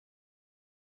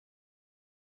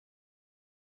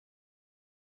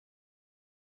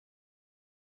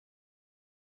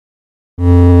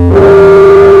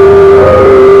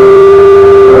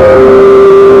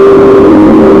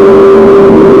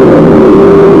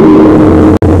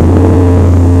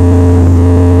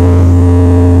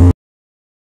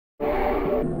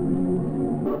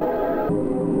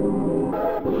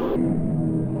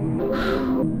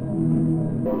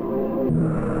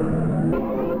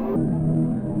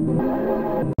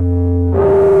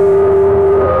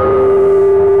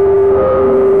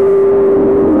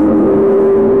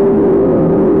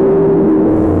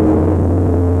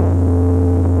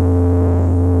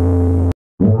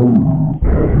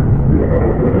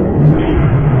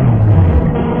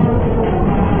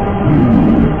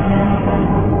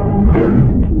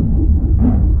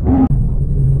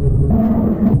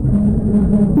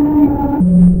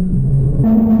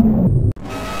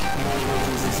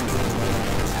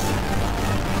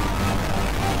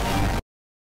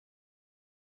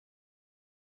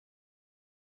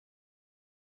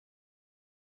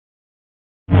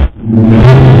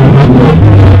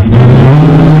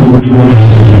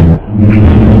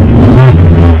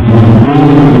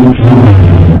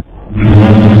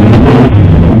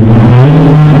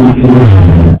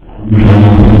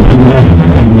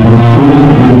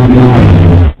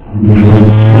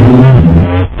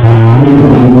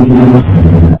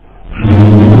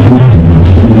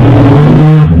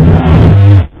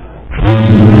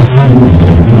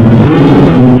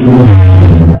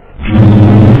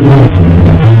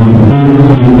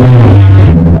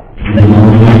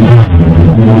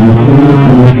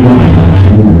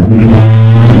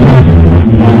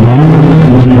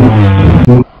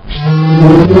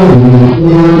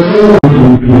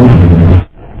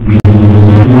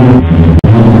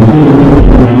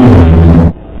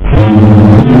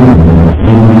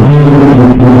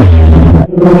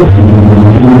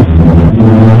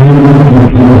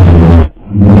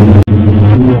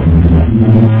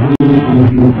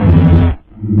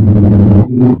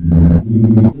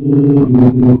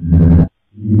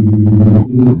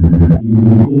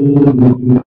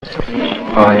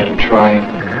I am trying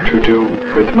to do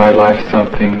with my life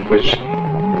something which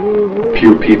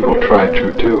few people try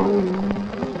to do,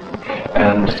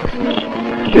 and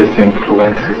this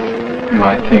influences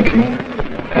my thinking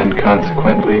and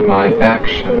consequently my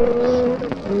actions.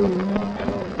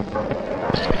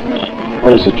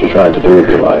 What is it you're trying to do with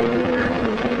your life?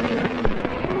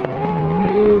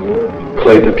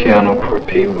 Play the piano for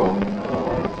people.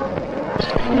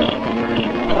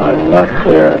 I'm not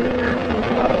clear.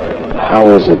 How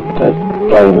is it that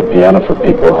playing the piano for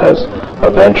people has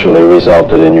eventually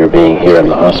resulted in your being here in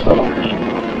the hospital?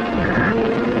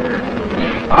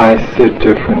 I sit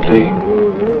differently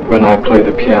when I play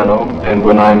the piano, and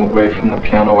when I'm away from the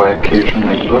piano I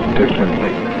occasionally look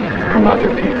differently from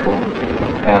other people,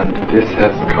 and this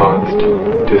has caused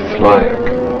dislike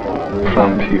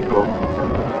from people.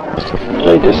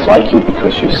 They dislike you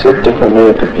because you sit differently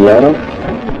at the piano?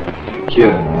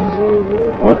 Yes.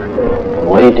 What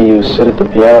way do you sit at the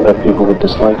piano that people would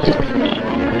dislike you?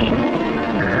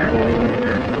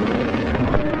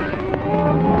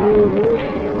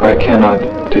 I cannot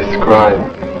describe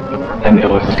an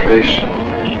illustration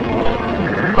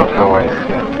of how I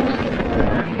sit.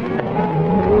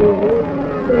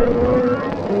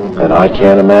 And I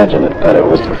can't imagine it, that it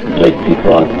would make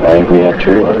people angry at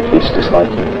you or at least dislike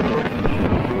you.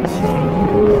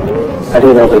 How do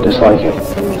you know they dislike you?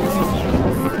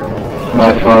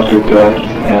 My father does,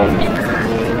 and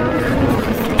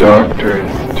doctors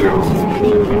do,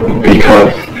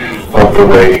 because of the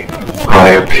way I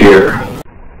appear.